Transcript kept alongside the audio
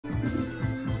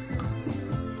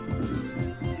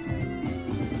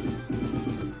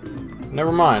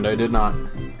Never mind, I did not.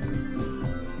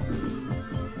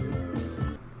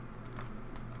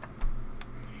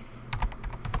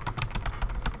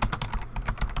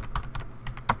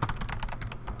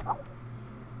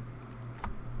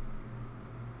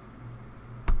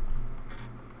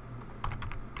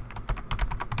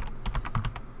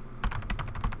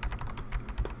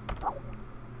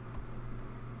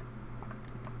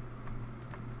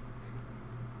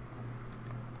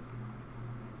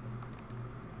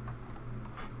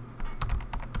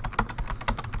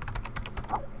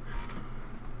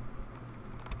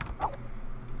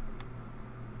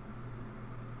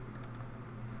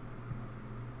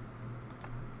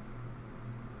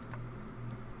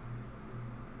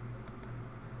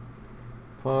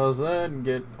 Pause that and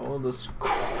get all this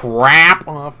crap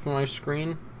off my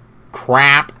screen.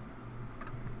 Crap.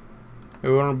 It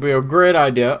would be a great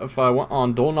idea if I went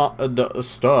on Do Not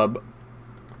Disturb.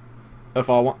 If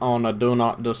I went on a Do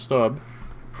Not Disturb,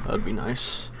 that'd be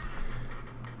nice.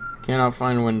 Cannot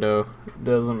find window.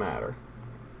 Doesn't matter.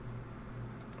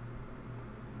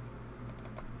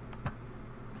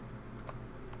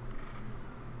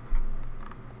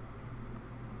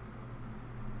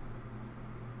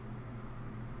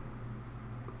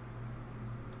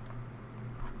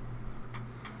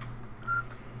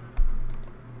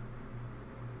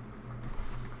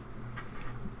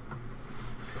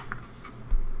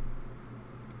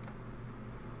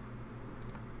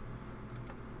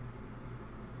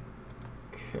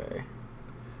 Okay,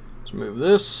 let's move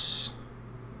this.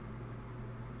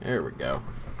 There we go.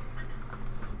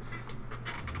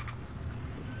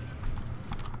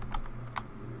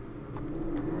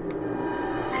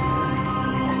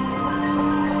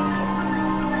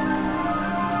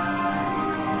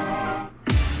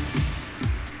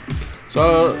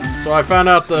 So I found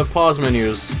out the pause menu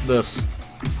is this.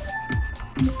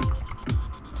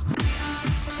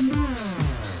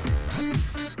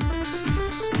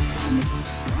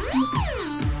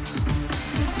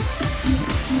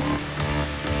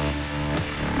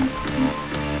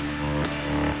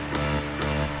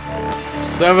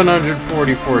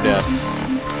 $744 deaths.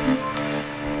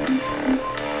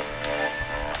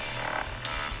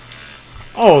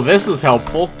 Oh, this is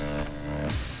helpful.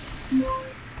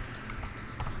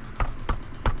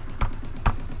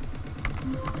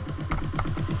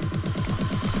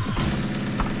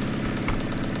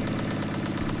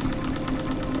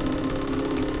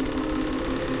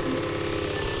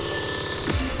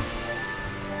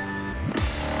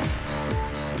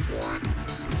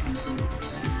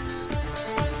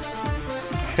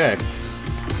 Okay.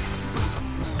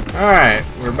 Alright,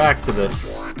 we're back to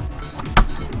this.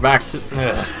 Back to...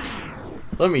 Ugh.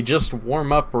 Let me just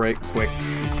warm up right quick.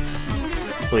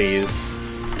 Please.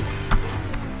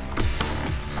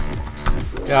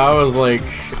 Yeah, I was like,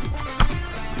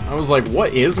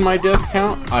 what is my death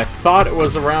count? I thought it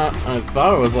was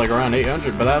like around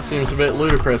 800, but that seems a bit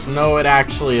ludicrous. No, it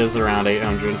actually is around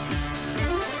 800.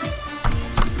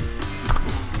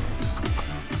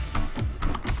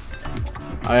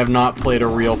 I have not played a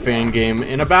real fan game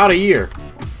in about a year.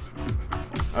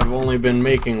 I've only been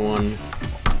making one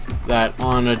that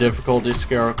on a difficulty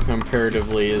scale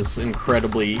comparatively is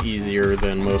incredibly easier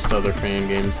than most other fan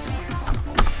games.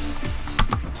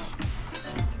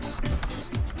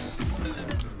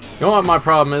 You know what my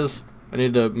problem is? I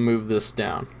need to move this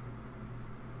down.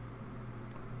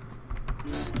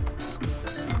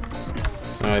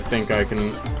 And I think I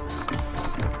can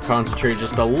concentrate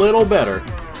just a little better.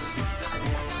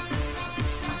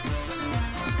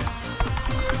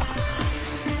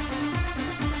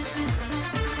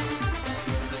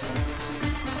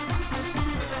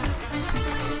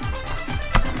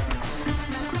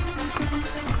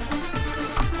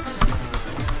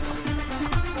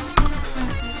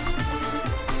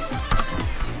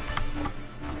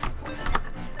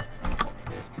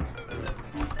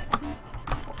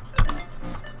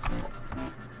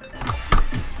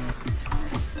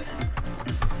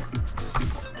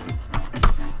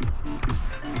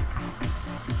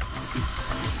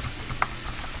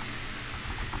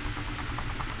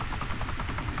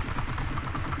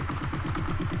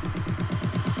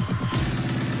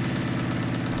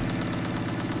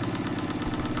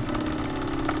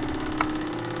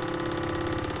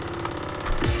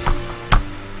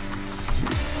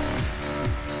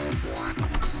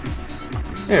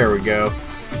 There we go.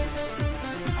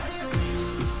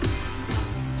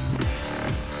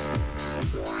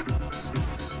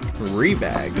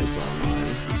 Rebag is online.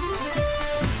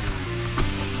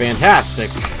 Fantastic.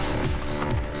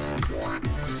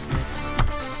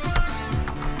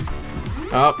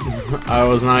 Oh, I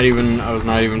was not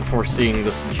even foreseeing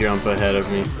this jump ahead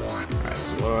of me. Alright,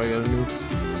 so what do I gotta do?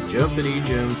 Jumpity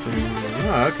jumping.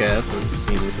 Oh, okay, that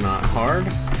seems not hard.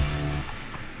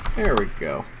 There we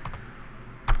go.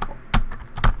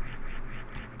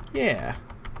 Yeah.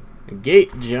 A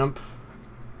gate jump.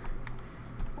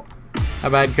 How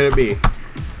bad could it be?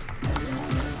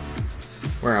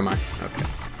 Where am I? Okay.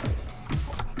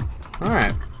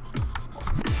 Alright.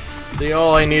 See,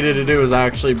 all I needed to do was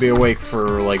actually be awake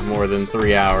for like more than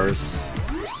 3 hours.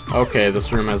 Okay,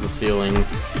 this room has a ceiling.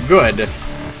 Good.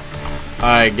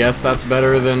 I guess that's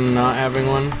better than not having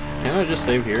one. Can I just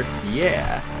save here?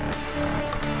 Yeah.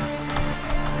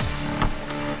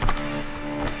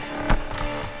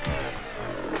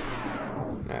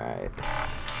 Alright.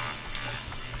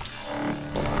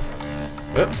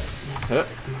 Hold on.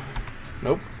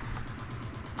 Nope.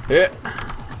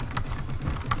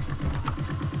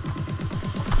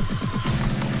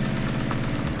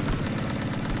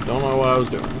 Don't know what I was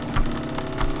doing.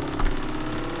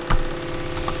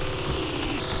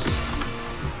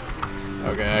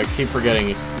 Okay, I keep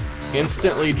forgetting.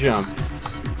 Instantly jump.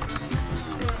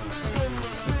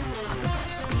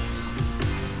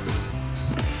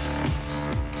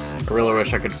 I really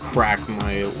wish I could crack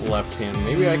my left hand.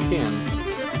 Maybe I can.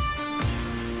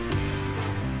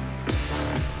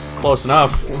 Close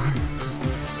enough.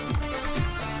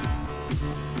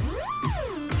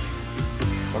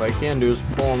 What I can do is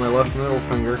pull on my left middle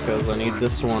finger because I need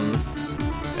this one.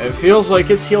 It feels like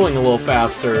it's healing a little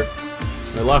faster.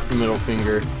 My left middle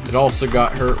finger. It also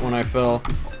got hurt when I fell.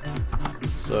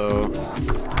 So...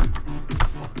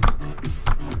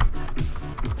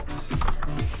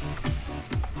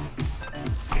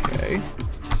 okay.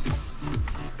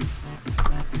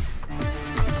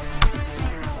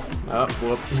 Oh,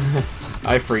 whoop.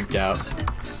 I freaked out.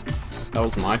 That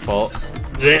was my fault.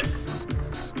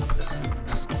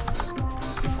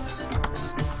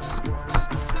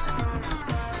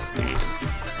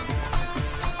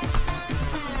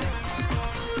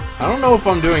 I don't know if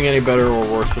I'm doing any better or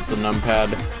worse with the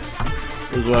numpad.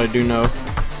 Is what I do know.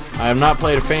 I have not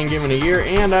played a fan game in a year,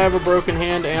 and I have a broken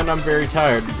hand, and I'm very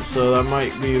tired. So that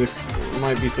might be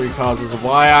 3 causes of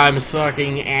why I'm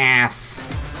sucking ass.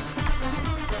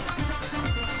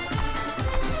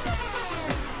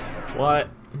 What?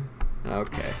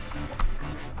 Okay.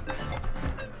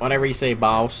 Whatever you say,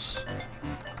 boss.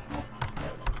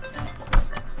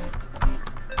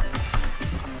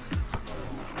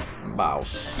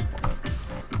 Boss.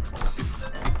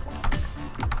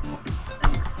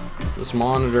 This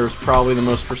monitor is probably the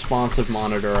most responsive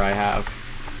monitor I have.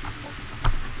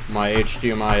 My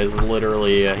HDMI is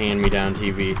literally a hand-me-down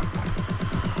TV.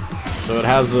 So it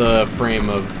has a frame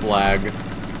of lag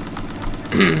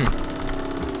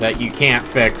that you can't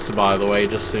fix, by the way,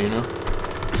 just so you know.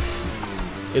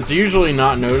 It's usually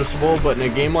not noticeable, but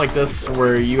in a game like this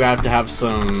where you have to have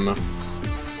some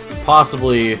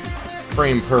possibly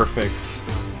frame perfect.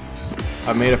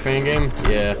 I made a fan game?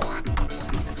 Yeah.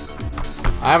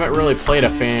 I haven't really played a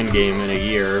fan game in a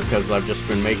year because I've just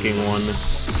been making one,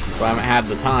 so I haven't had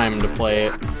the time to play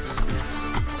it.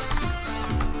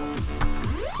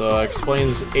 So it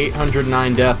explains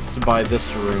 809 deaths by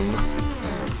this room.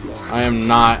 I am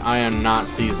not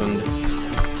seasoned.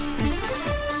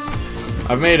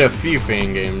 I've made a few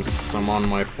fan games. I'm on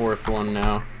my 4th one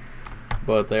now,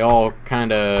 but they all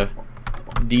kind of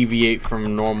deviate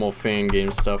from normal fan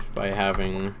game stuff by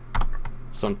having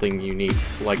something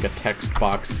unique, like a text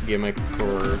box gimmick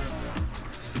or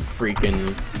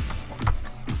freaking,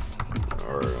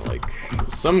 or like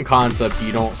some concept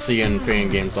you don't see in fan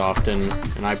games often,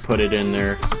 and I put it in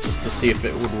there just to see if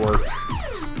it would work.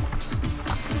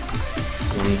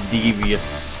 I'm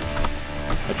devious.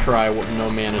 I try what no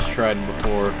man has tried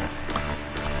before.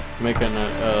 Making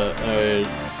a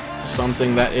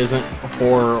something that isn't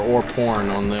horror or porn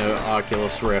on the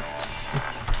Oculus Rift.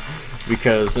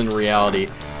 Because in reality,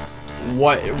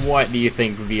 what do you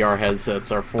think VR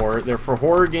headsets are for? They're for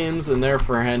horror games and they're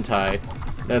for hentai.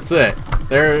 That's it.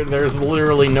 There's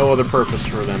literally no other purpose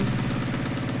for them.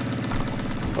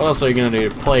 What else are you gonna do?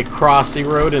 Play Crossy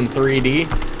Road in 3D?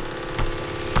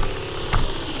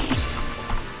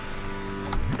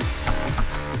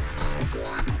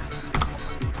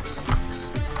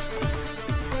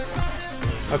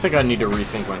 I think I need to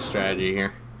rethink my strategy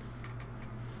here.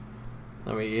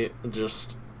 Let me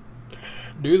just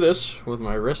do this with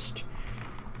my wrist.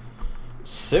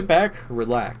 Sit back,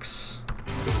 relax.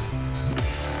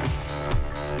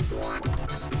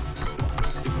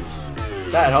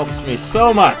 That helps me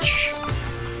so much.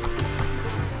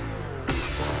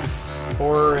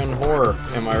 Horror and horror,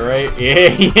 am I right?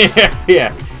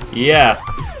 Yeah.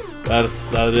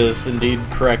 That is indeed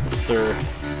correct, sir.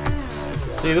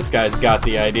 See, this guy's got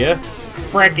the idea.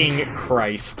 Fricking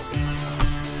Christ.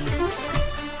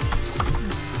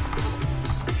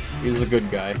 He's a good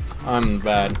guy. I'm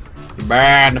bad.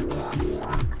 Bad!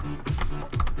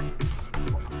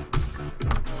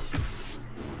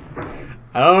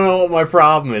 I don't know what my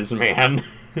problem is, man.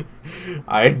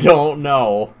 I don't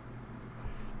know.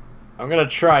 I'm gonna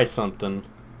try something.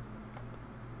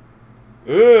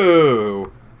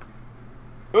 Ooh!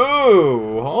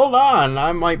 Ooh! Hold on!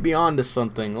 I might be onto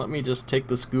something. Let me just take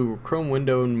this Google Chrome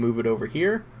window and move it over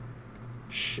here.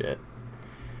 Shit.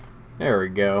 There we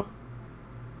go.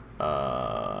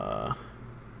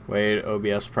 Wait,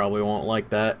 OBS probably won't like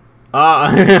that.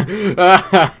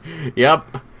 Yep.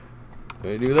 Let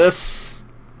me do this.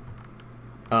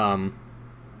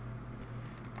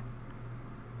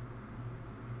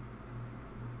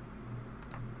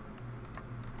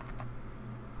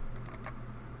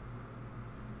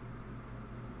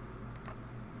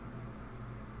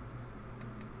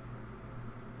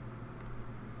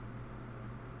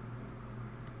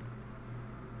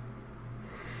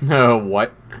 No,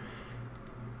 what?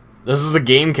 This is the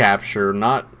game capture,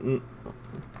 not...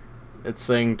 It's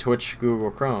saying Twitch,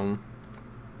 Google Chrome.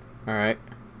 Alright.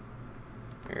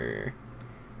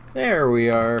 There we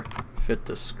are. Fit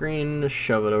to screen,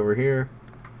 shove it over here.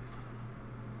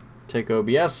 Take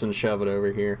OBS and shove it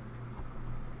over here.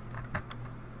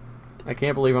 I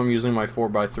can't believe I'm using my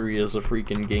 4x3 as a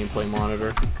freaking gameplay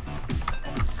monitor.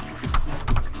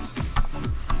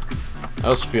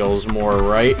 This feels more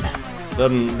right.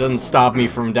 Doesn't stop me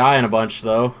from dying a bunch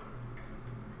though.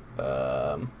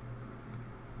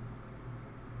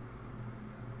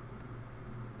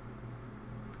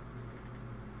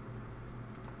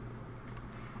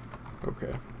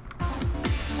 Okay.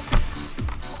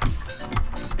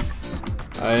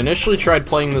 I initially tried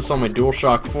playing this on my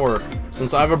DualShock 4,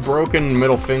 since I have a broken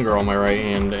middle finger on my right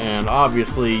hand, and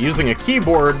obviously using a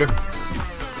keyboard,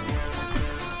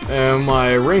 and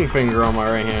my ring finger on my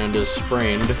right hand is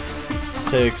sprained.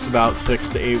 Takes about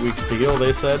 6 to 8 weeks to heal,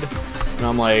 they said. And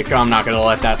I'm like, I'm not gonna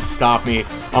let that stop me.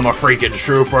 I'm a freaking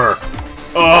trooper.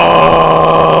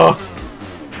 Oh!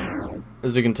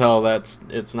 As you can tell,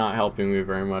 it's not helping me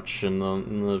very much in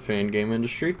the fan game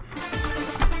industry.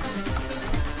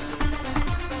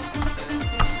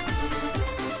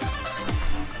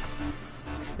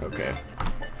 Okay.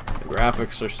 The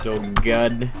graphics are still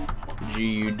good.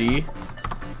 G-U-D.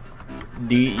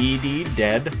 D-E-D,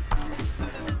 dead.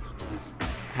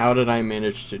 How did I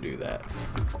manage to do that?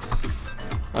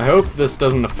 I hope this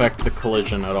doesn't affect the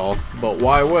collision at all, but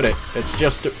why would it? It's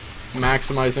just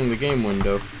maximizing the game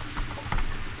window.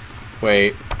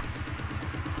 Wait.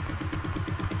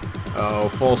 Oh,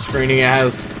 full screening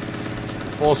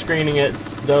it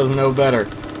does no better.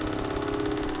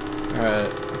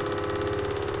 Alright.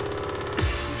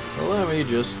 Well, let me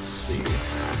just see.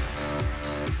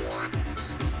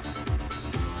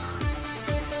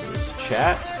 This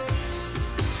chat.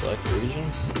 Select region.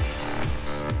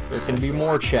 There can be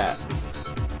more chat.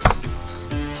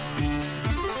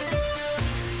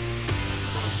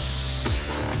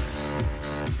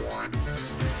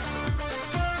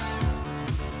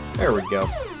 There we go.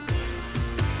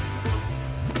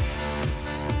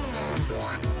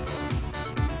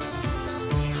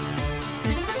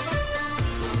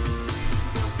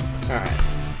 Alright.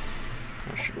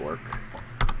 That should work.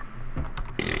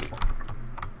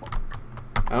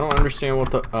 I don't understand what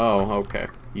the... Oh, okay.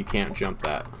 You can't jump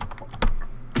that.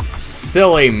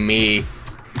 Silly me.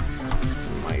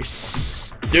 My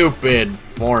stupid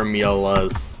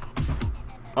formulas.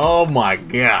 Oh my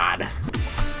god.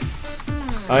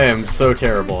 I am so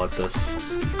terrible at this.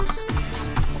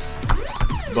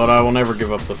 But I will never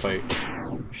give up the fight.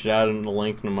 Should add in the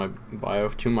link in my bio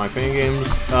to my fan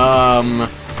games.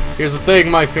 Here's the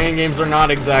thing, my fan games are not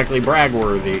exactly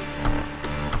brag-worthy.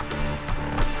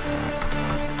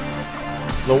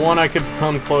 The one I could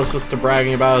come closest to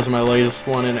bragging about is my latest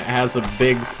one, and it has a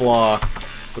big flaw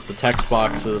with the text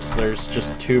boxes. There's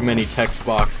just too many text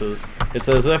boxes. It's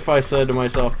as if I said to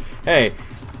myself, hey,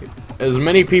 as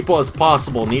many people as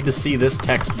possible need to see this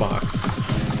text box.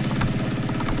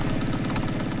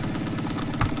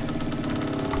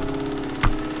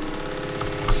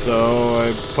 So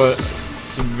I put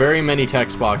very many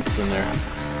text boxes in there.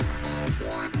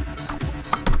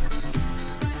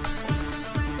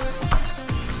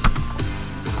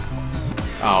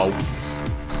 Oh.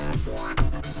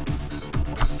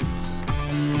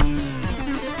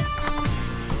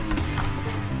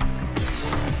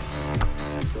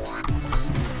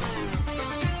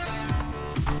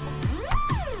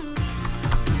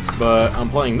 But I'm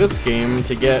playing this game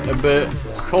to get a bit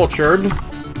cultured,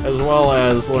 as well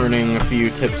as learning a few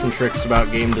tips and tricks about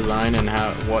game design and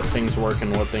what things work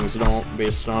and what things don't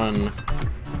based on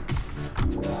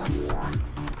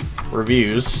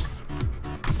reviews.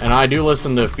 And I do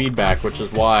listen to feedback, which is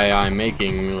why I'm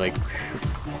making, like,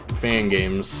 fan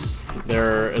games.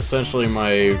 They're essentially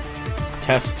my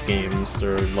test games.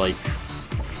 They're, like,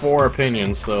 for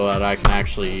opinions so that I can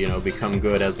actually, you know, become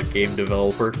good as a game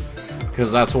developer.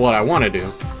 Because that's what I want to do.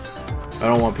 I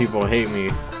don't want people to hate me.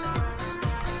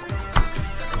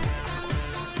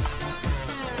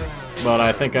 But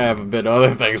I think I have a bit of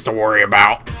other things to worry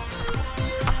about.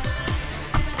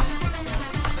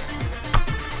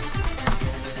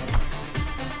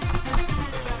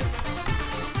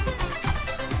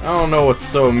 I don't know what's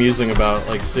so amusing about,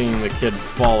 like, seeing the kid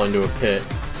fall into a pit.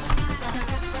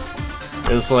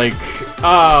 It's like,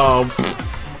 oh,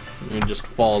 he just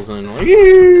falls in, like,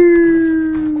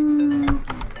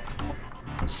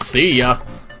 see ya.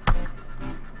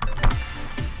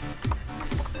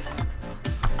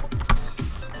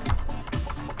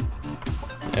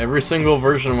 Every single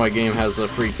version of my game has a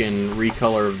freaking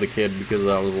recolor of the kid because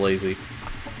I was lazy.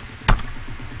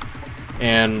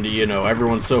 And, you know,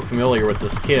 everyone's so familiar with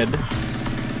this kid.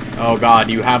 Oh god,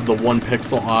 you have the 1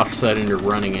 pixel offset in your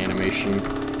running animation.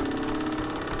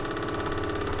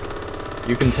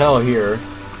 You can tell here,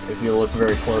 if you look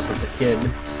very close at the kid,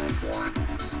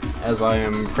 as I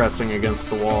am pressing against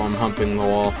the wall, I'm humping the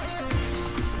wall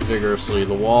vigorously.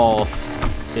 The wall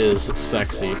is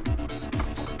sexy.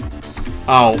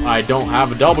 Oh, I don't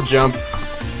have a double jump.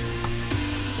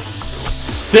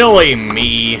 Silly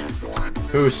me!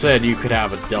 Who said you could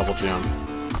have a double jump?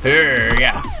 Here,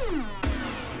 yeah.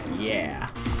 Yeah.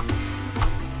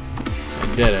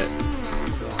 I did it.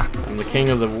 I'm the king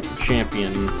of the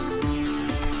champion.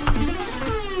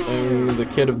 I'm the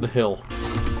kid of the hill.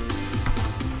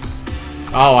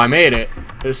 Oh, I made it.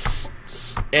 Es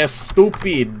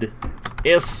stupid.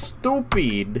 Es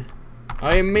stupid.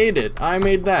 I made it. I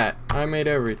made that. I made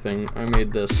everything. I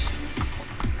made this.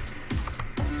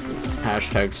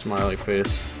 Hashtag smiley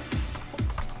face.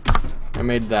 I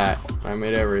made that. I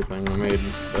made everything. I made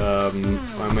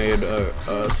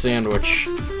a sandwich.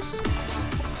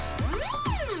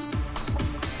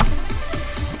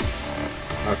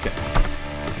 Okay.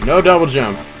 No double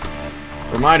jump.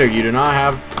 Reminder, you do not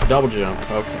have a double jump.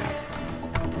 Okay.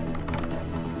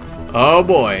 Oh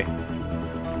boy.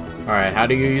 Alright, how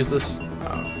do you use this?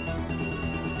 Oh.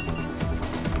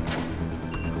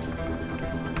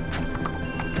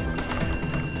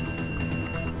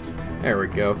 There we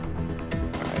go.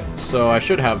 So I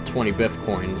should have 20 Biff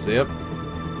coins, yep.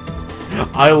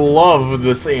 I love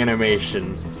this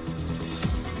animation.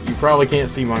 You probably can't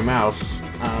see my mouse.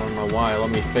 I don't know why,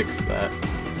 let me fix that.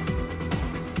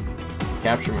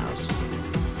 Capture mouse.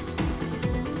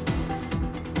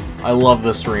 I love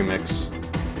this remix.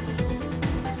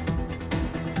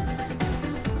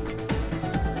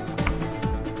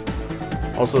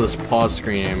 Also, this pause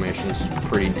screen animation is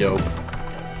pretty dope.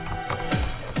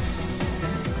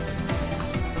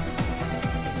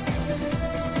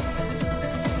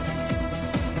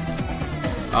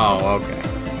 Oh, okay.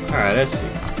 Alright, let's see.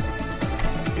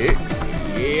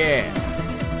 Yeah.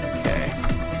 Okay.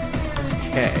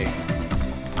 Okay.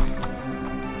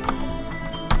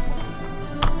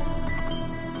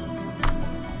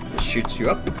 This shoots you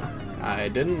up. I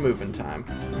didn't move in time.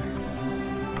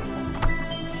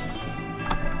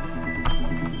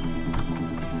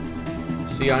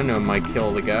 See, I know my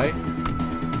kill the guy.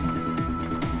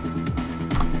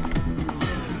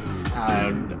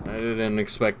 I didn't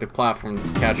expect the platform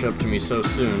to catch up to me so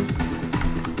soon.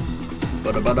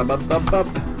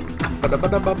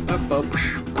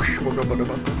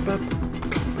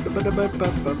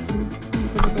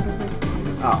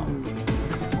 Oh.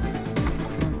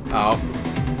 Oh.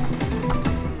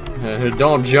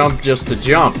 Don't jump just to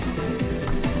jump.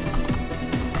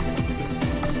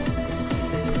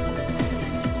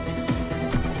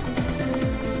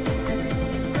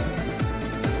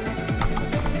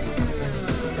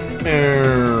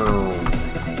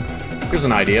 Here's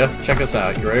an idea. Check this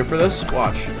out. You ready for this?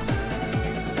 Watch.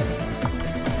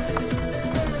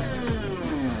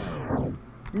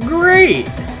 Great!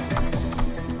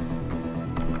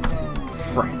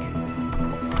 Frick.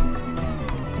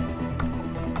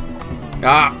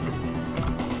 Ah!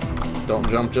 Don't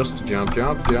jump just to jump.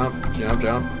 Jump, jump, jump,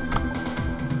 jump.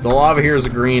 The lava here is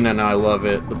green and I love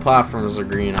it. The platforms are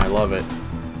green. I love it.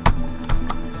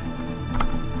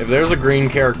 If there's a green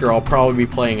character, I'll probably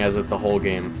be playing as it the whole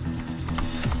game.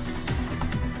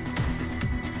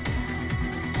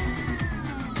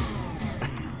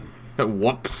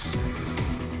 Whoops.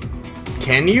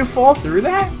 Can you fall through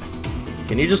that?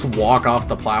 Can you just walk off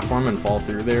the platform and fall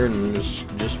through there and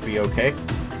just be okay?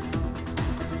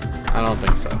 I don't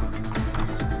think so.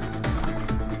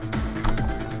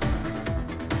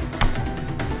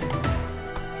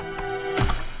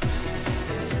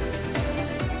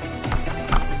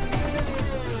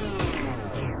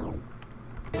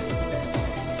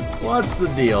 What's the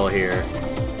deal here?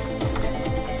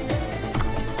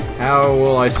 How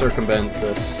will I circumvent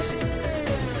this?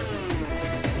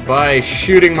 By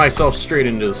shooting myself straight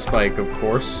into the spike, of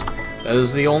course. That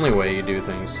is the only way you do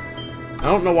things. I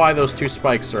don't know why those two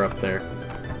spikes are up there.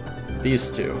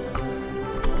 These two.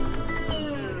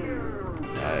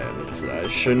 I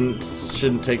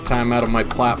shouldn't take time out of my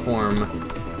platform.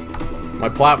 My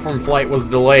platform flight was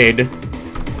delayed.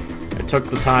 I took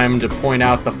the time to point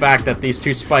out the fact that these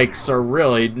two spikes are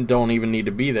really don't even need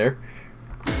to be there.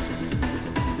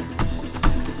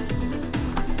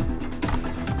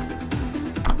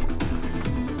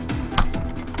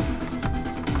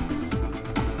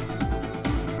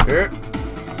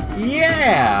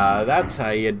 Yeah, that's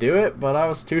how you do it, but I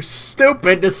was too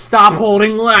stupid to stop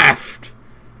holding left.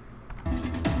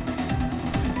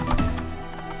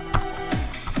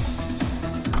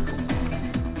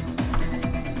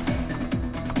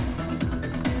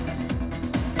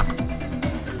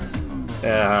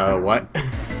 What?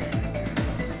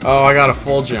 Oh, I gotta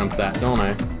full jump that, don't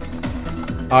I?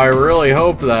 I really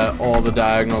hope that all the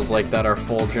diagonals like that are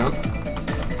full jump.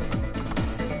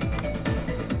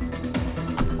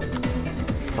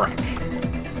 Frick.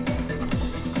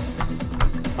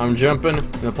 I'm jumping,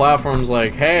 and the platform's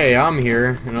like, hey, I'm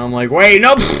here. And I'm like, wait,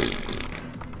 nope!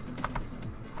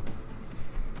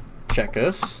 Check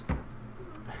us.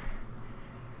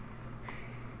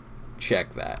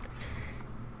 Check that.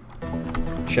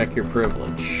 Check your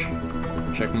privilege.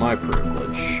 Check my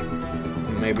privilege.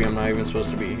 Maybe I'm not even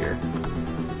supposed to be here.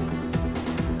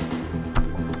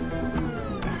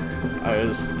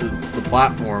 It's the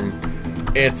platform.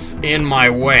 It's in my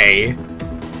way.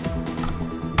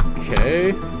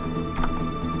 Okay.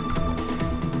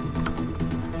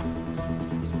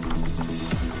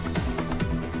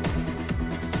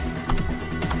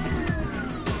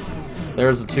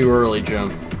 There's a too early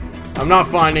jump. I'm not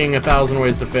finding 1,000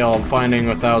 ways to fail, I'm finding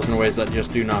 1,000 ways that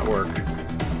just do not work.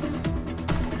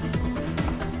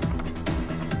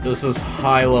 This is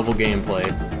high-level gameplay.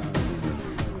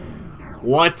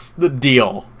 What's the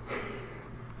deal?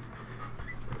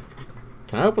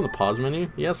 Can I open the pause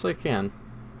menu? Yes, I can.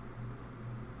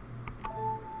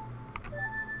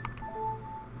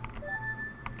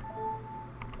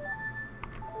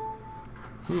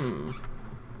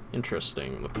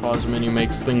 Interesting. The pause menu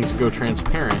makes things go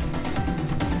transparent.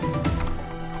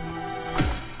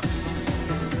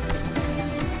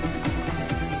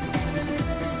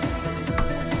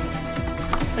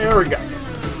 There we go.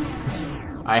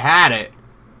 I had it.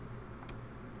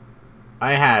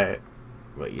 I had it.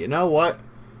 But you know what?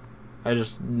 I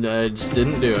just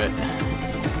didn't do it.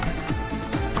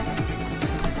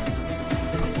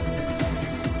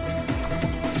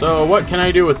 So what can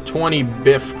I do with 20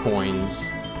 Biff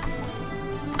coins?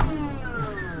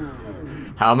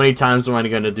 How many times am I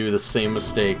going to do the same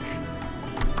mistake?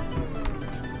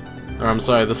 Or I'm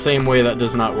sorry, the same way that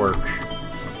does not work.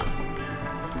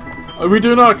 We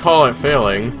do not call it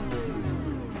failing.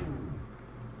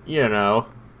 You know,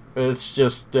 it's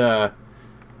just,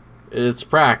 it's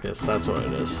practice, that's what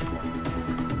it is.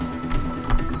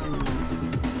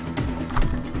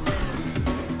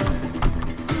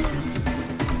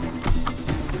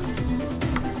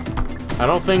 I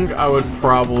don't think I would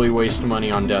probably waste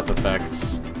money on death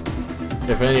effects.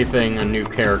 If anything, a new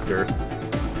character.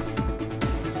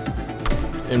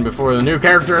 And before the new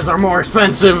characters are more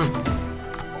expensive!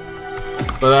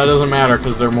 But that doesn't matter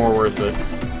because they're more worth it.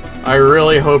 I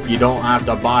really hope you don't have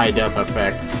to buy death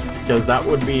effects, because that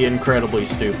would be incredibly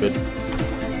stupid.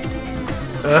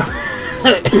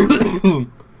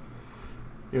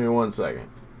 Give me 1 second.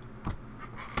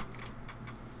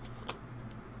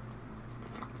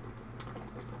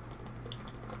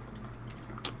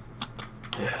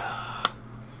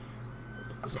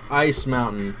 It's Ice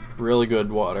Mountain. Really good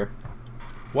water.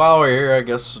 While we're here, I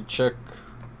guess we'll check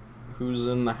who's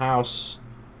in the house.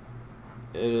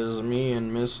 It is me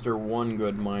and Mr. One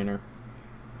Good Miner.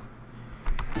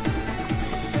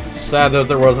 Sad that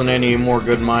there wasn't any more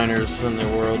good miners in the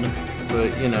world,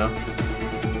 but you know.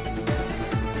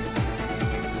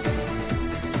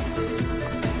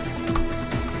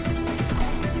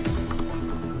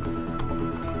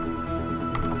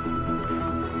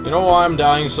 You know why I'm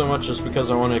dying so much? Just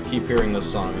because I want to keep hearing this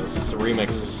song. This remix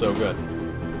is so good.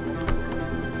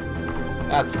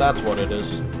 That's what it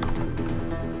is.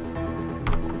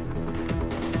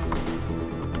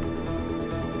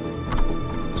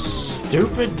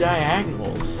 stupid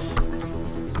diagonals.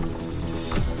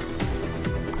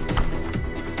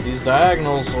 These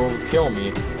diagonals will kill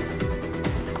me.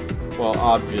 Well,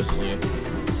 obviously.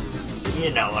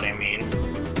 You know what I mean.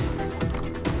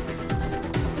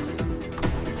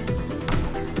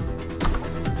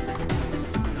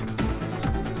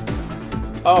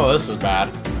 Oh, this is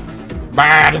bad.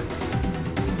 Bad!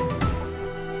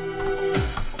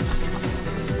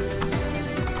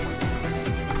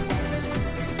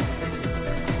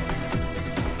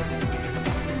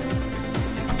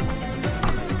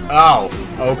 Oh,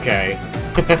 okay.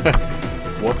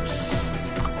 Whoops.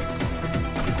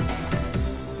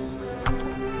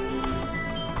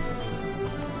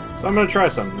 So I'm gonna try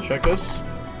something. Check this.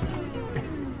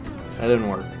 That didn't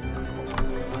work.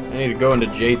 I need to go into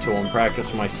JTool and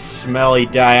practice my smelly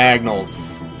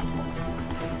diagonals.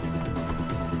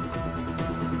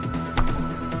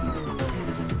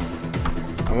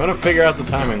 I'm gonna figure out the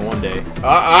timing one day.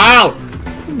 Ow!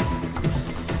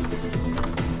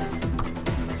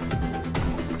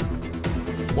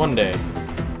 One day.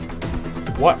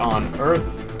 What on earth?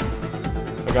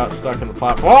 I got stuck in the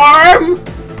platform!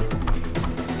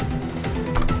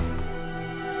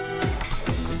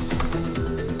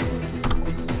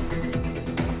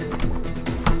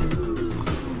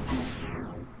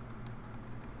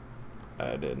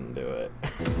 I didn't do it.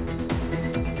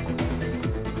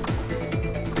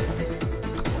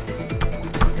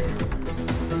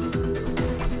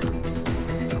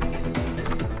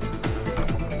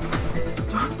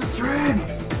 Stop the stream!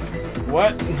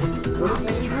 What? Stop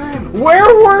the stream!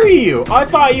 Where were you? I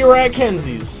thought you were at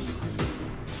Kenzie's.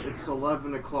 It's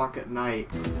 11 o'clock at night.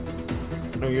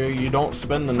 You don't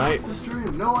spend the night. Stop the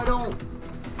stream! No, I don't!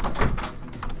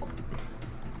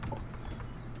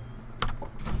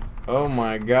 Oh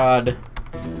my god.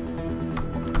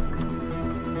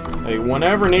 Like,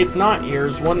 whenever Nate's not here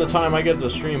is when the time I get to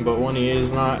stream, but when he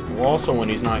is not, well, also when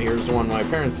he's not here is when my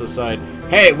parents decide,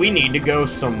 hey, we need to go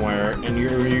somewhere, and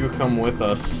you come with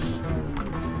us.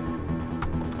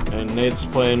 And Nate's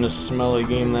playing a smelly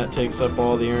game that takes up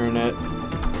all the internet.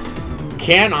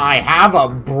 Can I have a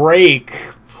break,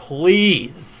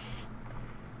 please?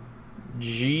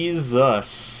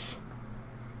 Jesus.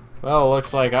 Well, it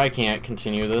looks like I can't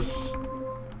continue this.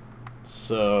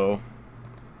 So...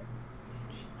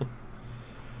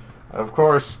 Of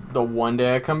course, the one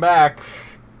day I come back,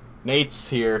 Nate's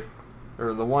here.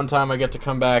 Or the one time I get to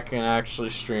come back and actually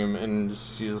stream, and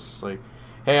she's just like,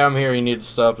 hey, I'm here, you need to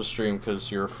stop the stream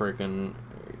because you're freaking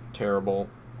terrible.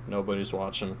 Nobody's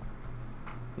watching.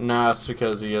 Nah, it's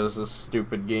because he has this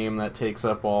stupid game that takes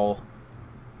up all...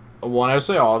 When I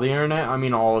say all the internet, I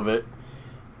mean all of it.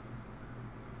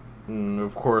 And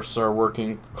of course, our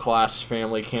working class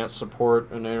family can't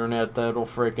support an internet that'll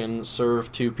freaking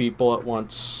serve 2 people at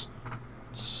once.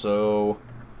 So,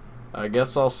 I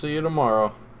guess I'll see you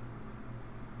tomorrow.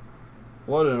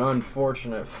 What an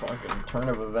unfortunate fucking turn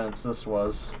of events this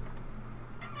was.